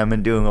 blessing them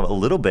and doing a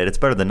little bit, it's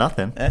better than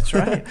nothing. That's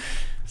right.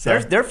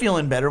 They're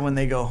feeling better when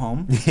they go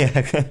home.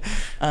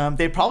 Yeah.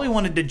 They probably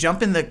wanted to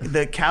jump in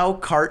the cow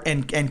cart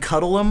and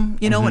cuddle them,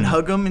 and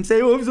hug them and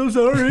say, oh, I'm so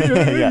sorry.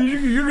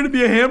 You're going to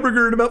be a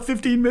hamburger in about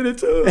 15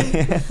 minutes.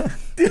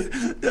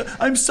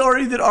 I'm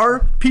sorry that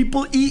our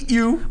people eat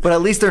you. But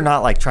at least they're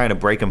not like trying to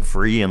break them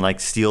free and like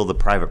steal the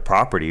private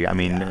property. I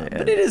mean,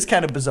 but it is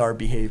kind of bizarre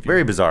behavior.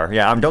 Very bizarre.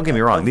 Yeah, don't get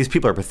me wrong. These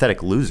people are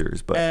pathetic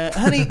losers. But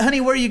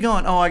honey, where are you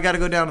going? Oh, I got to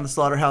go down to the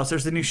slaughterhouse.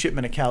 There's a new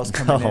shipment of cows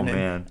coming in. Oh,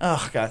 man.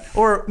 Oh, God.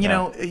 Or,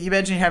 you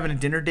imagine having a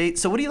dinner date.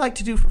 So what do you like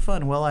to do for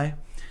fun? Well, I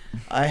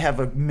have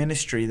a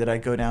ministry that I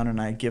go down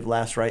and I give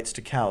last rites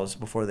to cows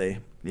before they...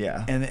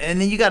 Yeah. And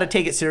then you got to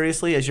take it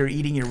seriously as you're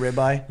eating your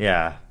ribeye.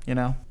 Yeah.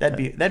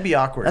 That'd be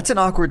awkward. That's an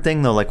awkward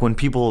thing though. Like when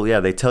people,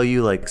 they tell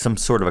you like some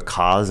sort of a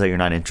cause that you're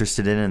not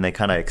interested in, and they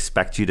kind of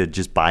expect you to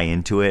just buy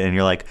into it, and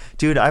you're like,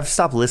 dude, I've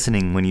stopped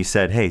listening when you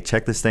said, hey,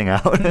 check this thing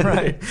out.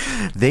 Right.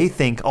 They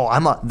think, they're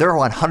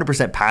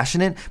 100%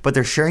 passionate, but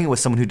they're sharing it with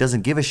someone who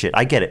doesn't give a shit.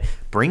 I get it.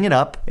 Bring it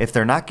up. If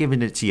they're not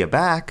giving it to you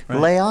back,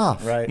 lay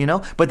off. Right.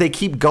 But they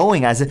keep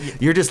going as if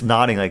you're just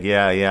nodding like,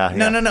 yeah.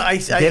 No.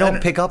 They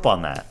don't pick up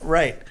on that.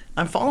 Right.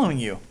 I'm following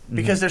you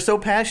because they're so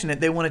passionate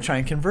they want to try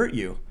and convert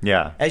you.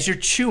 Yeah. As you're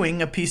chewing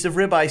a piece of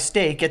ribeye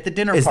steak at the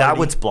dinner party. Is that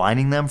what's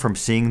blinding them from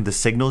seeing the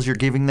signals you're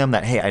giving them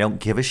that, hey, I don't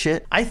give a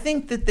shit? I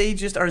think that they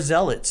just are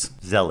zealots.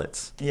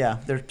 Zealots. Yeah.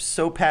 They're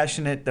so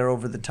passionate. They're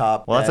over the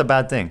top. Well, that's a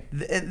bad thing.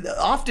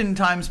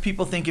 Oftentimes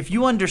people think if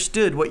you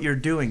understood what you're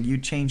doing,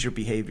 you'd change your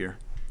behavior.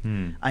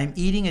 I'm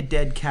eating a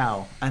dead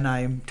cow and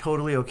I'm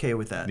totally okay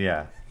with that.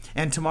 Yeah.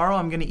 And tomorrow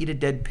I'm going to eat a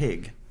dead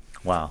pig.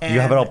 Wow. And you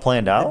have it all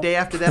planned out? The day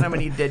after that, I'm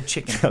going to eat dead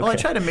chicken. Okay. Well, I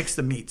try to mix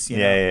the meats. You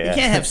know? Yeah. You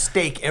can't have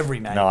steak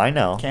every night. No, I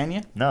know. Can you?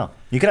 No.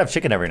 You could have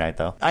chicken every night,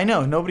 though. I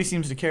know. Nobody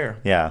seems to care.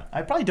 Yeah.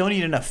 I probably don't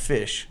eat enough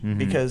fish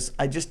because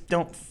I just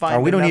don't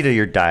find we don't eat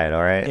your diet,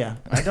 all right? Yeah.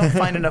 I don't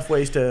find enough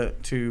ways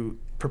to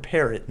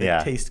prepare it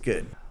that taste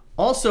good.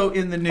 Also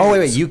in the news. Oh,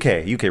 wait.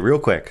 UK, real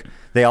quick.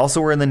 They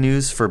also were in the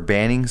news for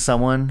banning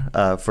someone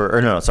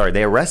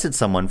they arrested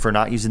someone for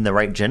not using the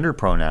right gender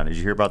pronoun. Did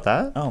you hear about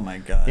that? Oh, my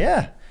God.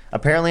 Yeah.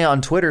 Apparently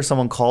on Twitter,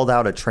 someone called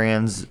out a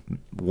trans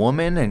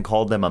woman and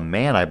called them a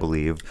man, I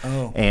believe.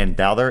 Oh. And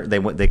now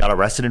they got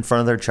arrested in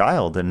front of their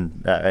child.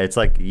 And it's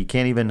like you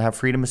can't even have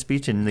freedom of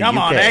speech in the UK. Come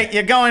on,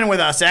 you're going with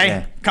us, eh?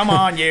 Yeah. Come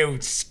on, you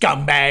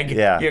scumbag.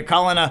 Yeah. You're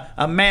calling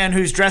a man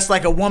who's dressed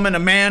like a woman a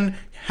man?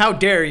 How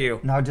dare you?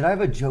 Now, did I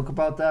have a joke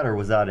about that, or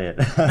was that it?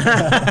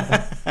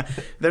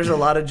 There's a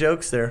lot of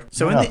jokes there.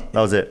 So that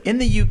was it. In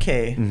the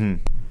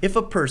UK, if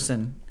a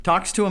person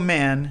talks to a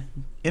man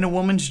in a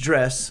woman's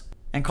dress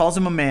and calls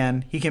him a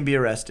man, he can be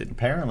arrested.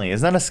 Apparently.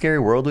 Isn't that a scary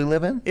world we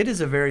live in? It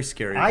is a very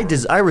scary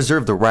world. I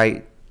reserve the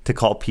right to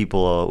call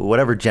people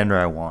whatever gender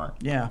I want.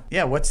 Yeah.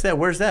 Yeah, what's that?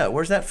 Where's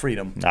that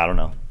freedom? I don't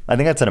know. I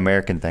think that's an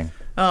American thing.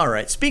 All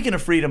right. Speaking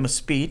of freedom of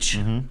speech,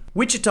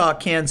 Wichita,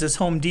 Kansas,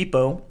 Home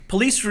Depot,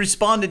 police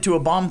responded to a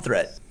bomb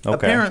threat. Okay.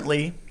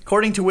 Apparently,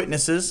 according to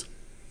witnesses,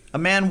 a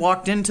man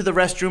walked into the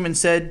restroom and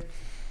said,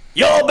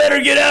 "Y'all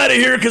better get out of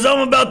here because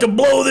I'm about to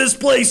blow this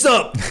place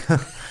up."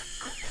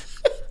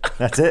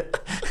 That's it.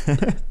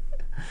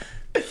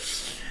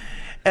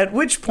 At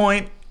which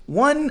point,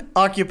 one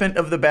occupant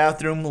of the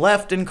bathroom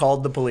left and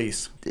called the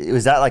police.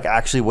 Was that like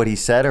actually what he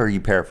said, or are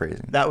you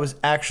paraphrasing? That was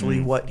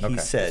actually what he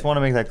said. Just want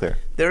to make that clear.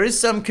 There is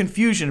some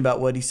confusion about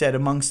what he said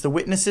amongst the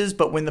witnesses,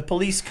 but when the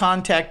police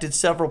contacted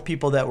several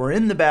people that were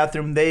in the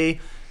bathroom, they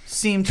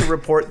seemed to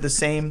report the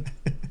same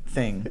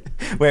thing.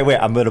 Wait,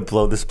 I'm gonna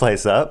blow this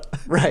place up.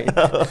 Right.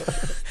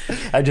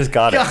 I just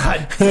got it.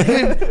 God,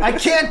 damn, I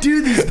can't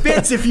do these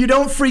bits if you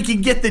don't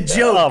freaking get the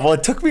joke. Oh, well,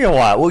 it took me a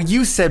while. Well,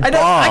 you said I know.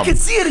 bomb. I could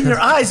see it in your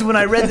eyes when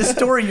I read the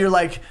story. You're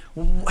like,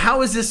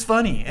 "How is this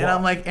funny?" And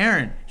I'm like,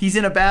 "Aaron, he's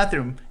in a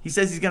bathroom. He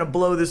says he's gonna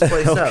blow this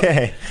place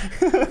Okay.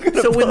 up."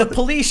 So when the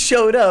police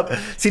showed up,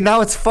 See,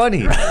 now it's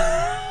funny.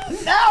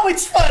 now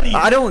it's funny.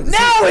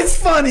 It's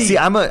funny. See,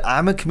 I'm a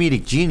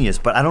comedic genius,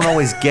 but I don't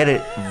always get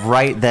it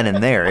right then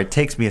and there. It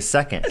takes me a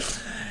second.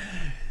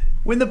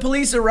 When the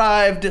police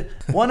arrived,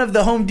 one of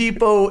the Home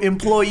Depot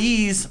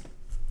employees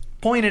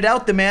pointed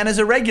out the man as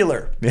a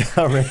regular.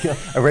 Yeah,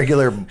 a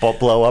regular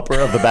blow upper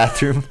of the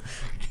bathroom.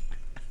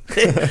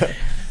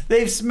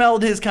 They've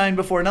smelled his kind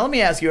before. Now let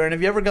me ask you, Aaron,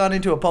 have you ever gone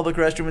into a public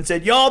restroom and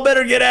said, "Y'all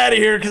better get out of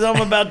here because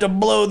I'm about to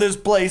blow this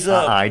place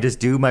up"? I just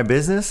do my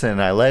business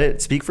and I let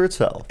it speak for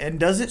itself. And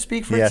does it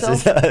speak for Yes,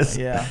 itself? it does.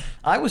 Yeah.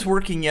 I was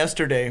working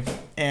yesterday,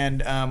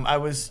 and I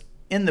was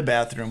in the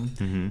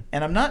bathroom,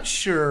 and I'm not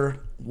sure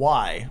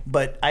why,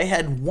 but I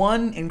had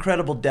one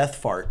incredible death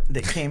fart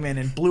that came in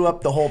and blew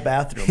up the whole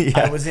bathroom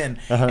Yeah. I was in.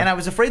 And I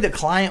was afraid the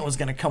client was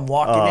going to come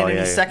walking in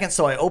any second,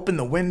 so I opened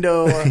the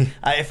window.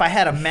 If I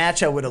had a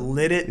match, I would have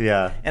lit it.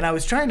 Yeah. And I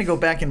was trying to go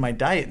back in my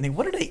diet and think,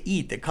 what did I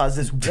eat that caused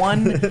this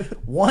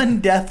one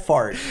death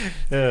fart?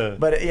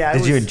 But yeah,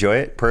 Did you enjoy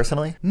it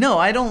personally? No,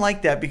 I don't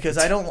like that because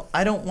I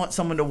don't want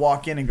someone to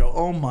walk in and go,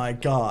 "Oh my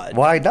God."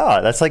 Why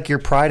not? That's like your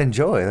pride and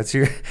joy. That's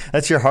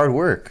your hard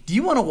work. Do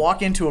you want to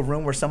walk into a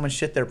room where someone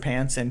shit their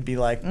pants and be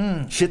like,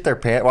 Shit their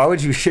pants. Why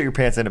would you shit your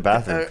pants in a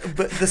bathroom?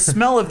 but the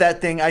smell of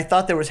that thing, I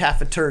thought there was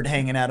half a turd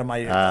hanging out of my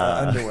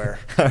underwear.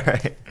 All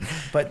right.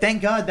 But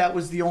thank God that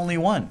was the only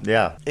one.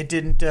 Yeah. It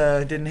didn't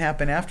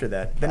happen after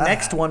that. The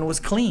next one was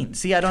clean.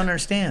 See, I don't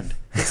understand.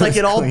 It's like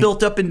it all clean.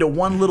 built up into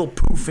one little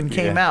poof and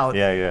came out.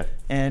 Yeah.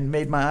 And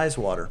made my eyes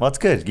water. Well, that's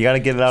good. You got to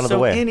get it out of the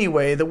way. So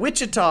anyway, the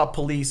Wichita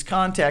police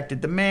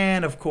contacted the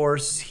man. Of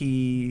course,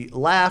 he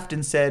laughed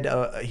and said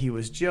he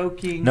was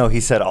joking. No, he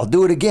said, "I'll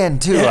do it again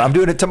too. Yeah. I'm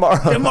doing it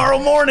tomorrow." Tomorrow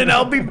morning,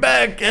 I'll be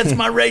back. That's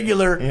my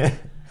regular. Yeah.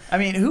 I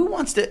mean, who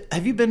wants to?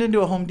 Have you been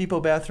into a Home Depot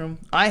bathroom?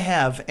 I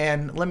have,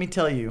 and let me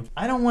tell you,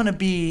 I don't want to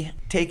be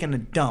taking a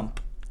dump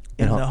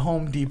in the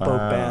Home Depot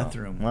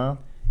bathroom. Well,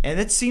 And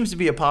it seems to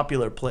be a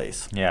popular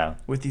place yeah.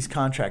 with these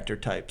contractor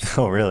types.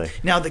 Oh, really?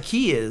 Now, the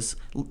key is,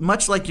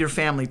 much like your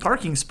family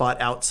parking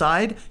spot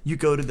outside, you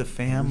go to the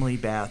family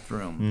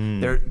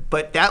bathroom.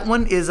 But that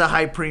one is a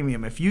high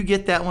premium. If you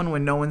get that one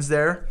when no one's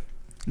there,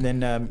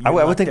 then I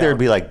would think there would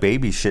be like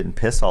baby shit and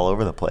piss all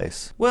over the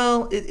place.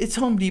 Well, it's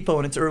Home Depot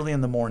and it's early in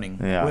the morning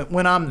Yeah.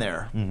 when I'm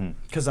there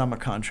because I'm a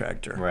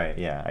contractor. Right,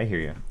 yeah, I hear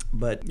you.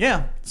 But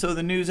yeah, so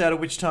the news out of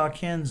Wichita,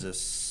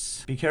 Kansas.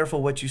 Be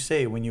careful what you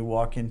say when you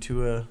walk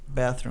into a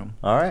bathroom.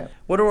 All right.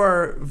 What are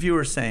our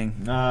viewers saying?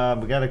 We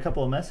got a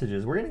couple of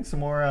messages. We're getting some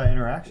more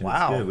interaction.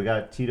 Wow. It's good. We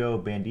got Tito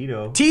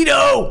Bandito.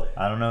 Tito!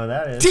 I don't know who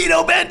that is.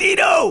 Tito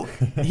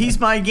Bandito! He's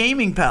my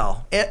gaming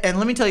pal. And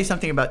let me tell you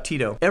something about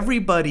Tito.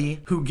 Everybody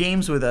who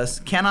games with us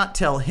cannot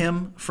tell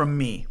him from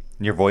me.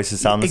 Your voices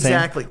sound the same?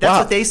 Exactly. That's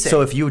what they say.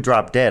 So if you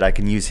drop dead, I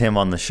can use him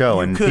on the show,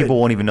 and could. people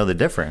won't even know the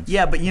difference.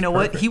 Yeah, but you know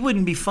what? He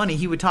wouldn't be funny.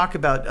 He would talk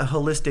about a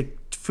holistic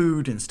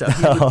food and stuff.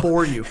 He would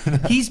bore you.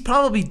 He's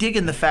probably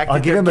digging the fact I'll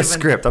that give they're him a given-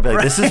 script. I'll be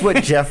like, this is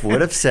what Jeff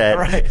would have said.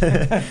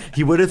 Right.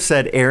 He would have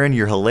said, Aaron,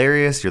 you're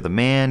hilarious. You're the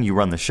man. You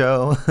run the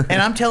show.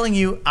 And I'm telling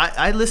you,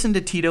 I listen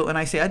to Tito and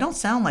I say, I don't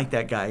sound like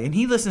that guy. And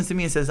he listens to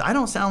me and says, I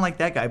don't sound like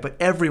that guy. But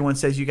everyone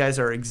says you guys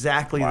are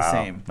exactly the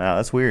same. Wow,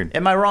 that's weird.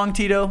 Am I wrong,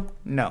 Tito?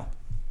 No.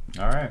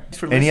 All right.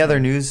 for Any listening. other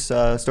news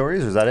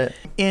stories, or is that it?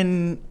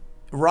 In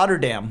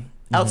Rotterdam,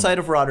 outside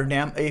of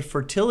Rotterdam, a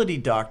fertility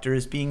doctor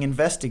is being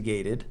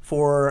investigated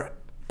for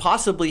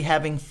possibly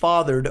having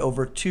fathered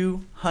over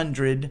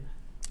 200.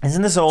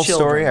 Isn't this an old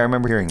Children. story? I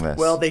remember hearing this.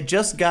 Well, they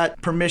just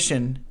got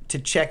permission to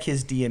check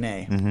his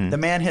DNA. The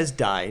man has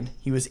died.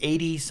 He was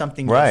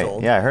 80-something years right.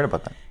 old. Yeah, I heard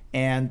about that.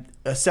 And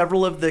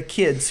several of the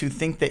kids who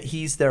think that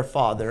he's their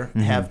father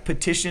have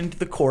petitioned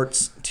the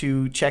courts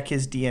to check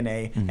his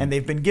DNA, and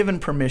they've been given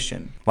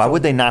permission. Why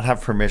would they not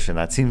have permission?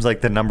 That seems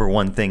like the number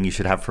one thing you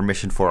should have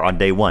permission for on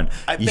day one.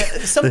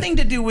 Something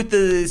to do with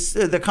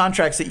the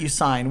contracts that you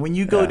sign when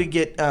you go Yeah. to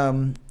get.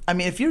 I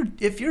mean, if you're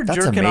That's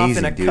jerking off in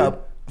amazing, a dude.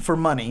 cup for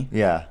money,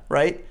 Yeah.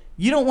 right?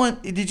 You don't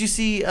want. Did you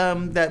see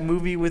that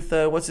movie with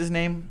what's his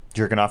name?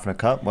 Jerking off in a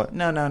cup? What?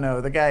 No.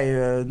 The guy,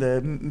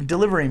 the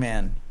delivery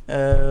man.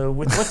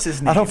 With what's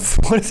his name? I don't.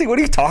 What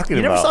are you talking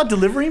You about? never saw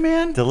Delivery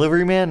Man?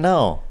 Delivery Man?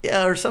 No.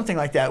 Yeah, or something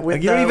like that. With,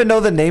 Like, you don't even know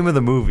the name of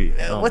the movie.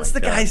 Oh what's my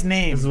the God. guy's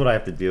name? This is what I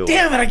have to deal with.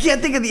 Damn it! I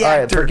can't think of the All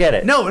actor. right, forget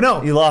it.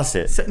 No. You lost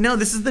it. No,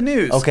 this is the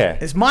news. Okay.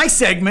 It's my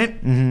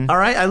segment. All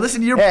right, I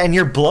listen to your. Yeah, and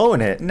you're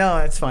blowing it. No,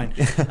 it's fine.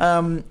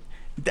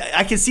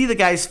 I can see the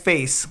guy's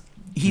face.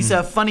 He's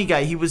a funny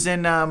guy. He was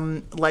in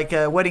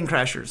Wedding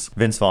Crashers.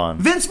 Vince Vaughn.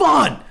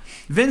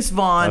 Vince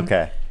Vaughn.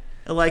 Okay.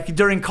 Like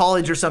during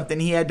college or something,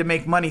 he had to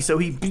make money, so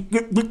he.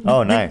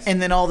 Oh, nice.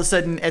 And then all of a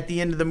sudden, at the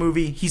end of the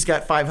movie, he's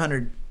got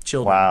 $500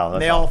 children. Wow.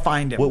 They all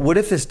find him. What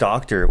if this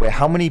doctor? Wait,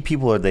 how many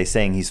people are they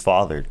saying he's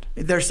fathered?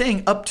 They're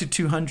saying up to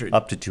 200.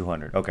 Up to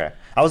 200. Okay.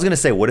 I was gonna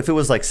say, what if it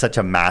was like such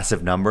a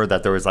massive number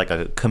that there was like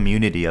a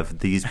community of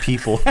these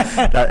people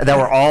that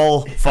were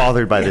all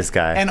fathered by this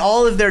guy, and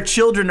all of their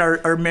children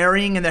are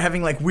marrying, and they're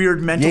having like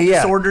weird mental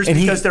disorders and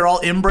because they're all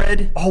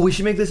inbred. Oh, we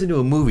should make this into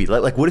a movie.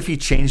 Like what if he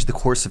changed the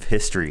course of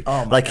history?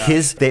 Oh my like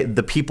gosh.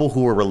 the people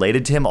who were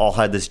related to him all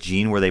had this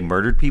gene where they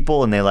murdered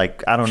people, and they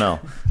like, I don't know.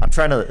 I'm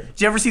trying to.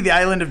 Did you ever see the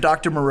island of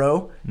Dr.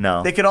 Moreau?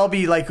 No. They could all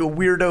be like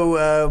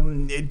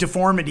weirdo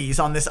deformities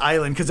on this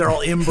island because they're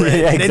all inbred.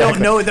 Yeah, They don't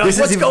know. They're This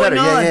like, is what's even going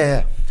better. on?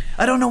 Yeah.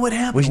 I don't know what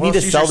happened. We need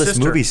to she's sell your this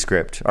sister. movie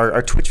script.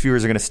 Our Twitch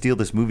viewers are going to steal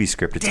this movie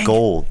script. It's Dang it.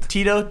 gold.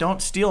 Tito,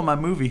 don't steal my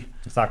movie.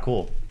 It's not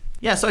cool.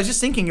 Yeah, so I was just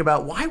thinking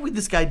about why would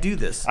this guy do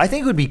this? I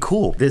think it would be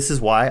cool. This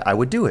is why I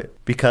would do it.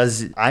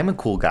 Because I'm a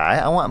cool guy.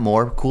 I want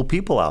more cool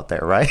people out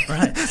there, right?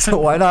 Right. So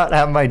why not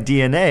have my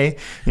DNA,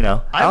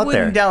 out I wouldn't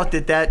there? doubt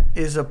that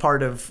is a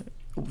part of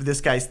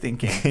this guy's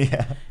thinking.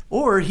 Yeah.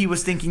 Or he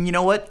was thinking, you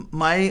know what?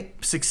 My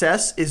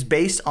success is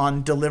based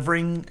on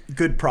delivering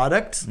good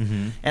products.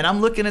 Mm-hmm. And I'm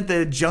looking at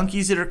the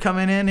junkies that are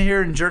coming in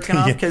here and jerking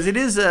off because it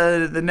is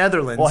the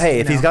Netherlands. Well, hey,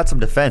 if you he's know. got some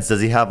defense,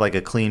 does he have like a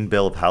clean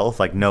bill of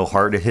health, like no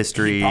heart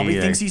history? He probably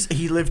thinks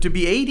he lived to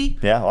be 80.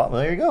 Yeah, well,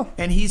 there you go.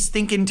 And he's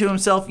thinking to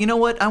himself, you know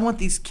what? I want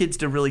these kids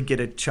to really get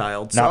a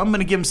child. So Now- I'm going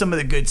to give them some of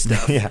the good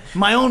stuff. Yeah.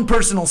 My own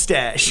personal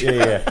stash.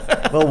 Yeah.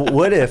 Well,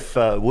 what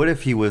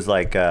if he was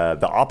like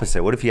the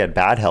opposite? What if he had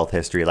bad health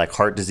history, like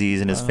heart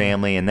disease in his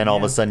family, and then all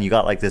of a sudden you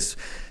got like this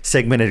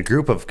segmented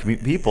group of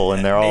people,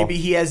 and they're all Maybe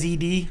he has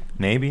ED,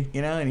 maybe.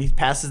 and he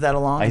passes that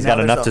along. He's and now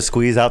got enough to there's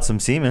squeeze out some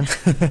semen.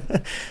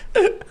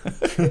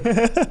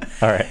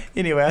 All right.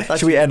 Anyway, I thought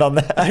Should we end on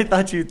that? I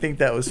thought you'd think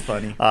that was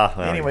funny. Well,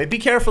 Anyway, be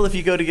careful if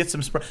you go to get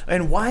some sperm.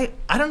 And why?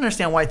 I don't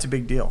understand why it's a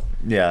big deal.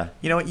 Yeah.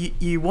 You know,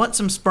 you want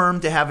some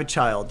sperm to have a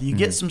child. You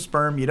get some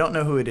sperm. You don't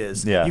know who it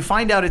is. Yeah. You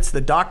find out it's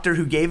the doctor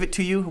who gave it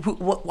to you.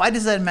 Why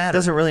does that It matter?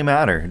 doesn't really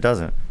matter. It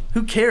doesn't.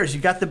 Who cares?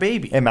 You got the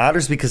baby. It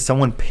matters because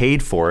someone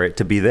paid for it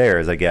to be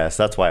theirs, I guess.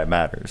 That's why it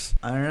matters.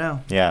 I don't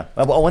know. Yeah.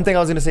 One thing I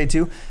was going to say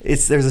too,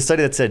 there's a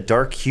study that said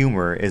dark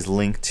humor is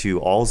linked to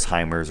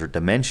Alzheimer's or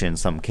dementia in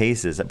some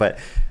cases. But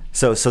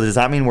so does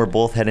that mean we're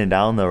both heading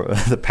down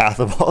the path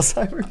of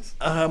Alzheimer's?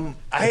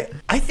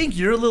 I think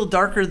you're a little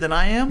darker than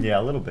I am. Yeah,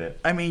 a little bit.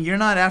 I mean, you're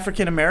not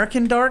African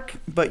American dark,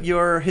 but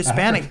you're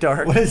Hispanic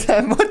dark. What is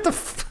that? What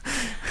the?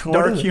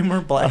 Dark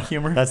humor, black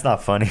humor. That's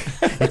not funny.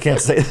 You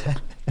can't say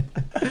that.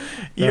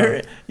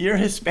 You're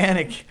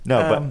Hispanic.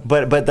 No,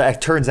 but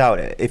that turns out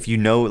if you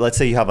know, let's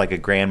say you have like a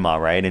grandma,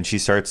 right, and she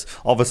starts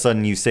all of a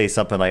sudden you say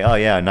something like, "Oh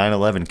yeah,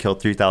 9/11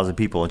 killed 3,000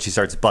 people," and she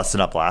starts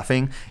busting up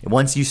laughing.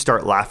 Once you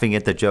start laughing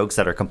at the jokes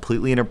that are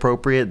completely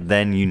inappropriate,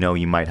 then you know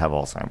you might have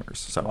Alzheimer's.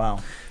 So Wow.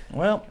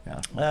 Well,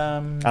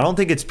 I don't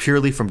think it's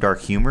purely from dark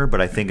humor,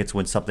 but I think it's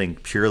when something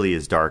purely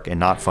is dark and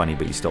not funny,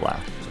 but you still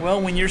laugh. well,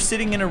 when you're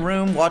sitting in a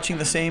room watching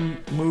the same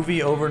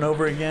movie over and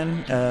over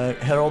again,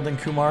 Harold and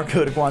Kumar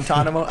go to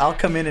Guantanamo. I'll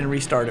come in and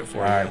restart it for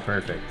you.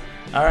 perfect.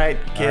 All right,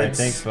 kids.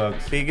 thanks,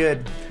 folks. Be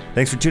good.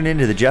 Thanks for tuning in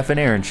to the Jeff and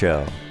Aaron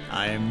Show.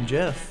 I'm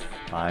Jeff,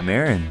 I'm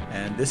Aaron.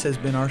 and this has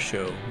been our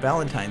show,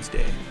 Valentine's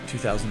Day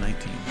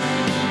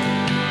 2019.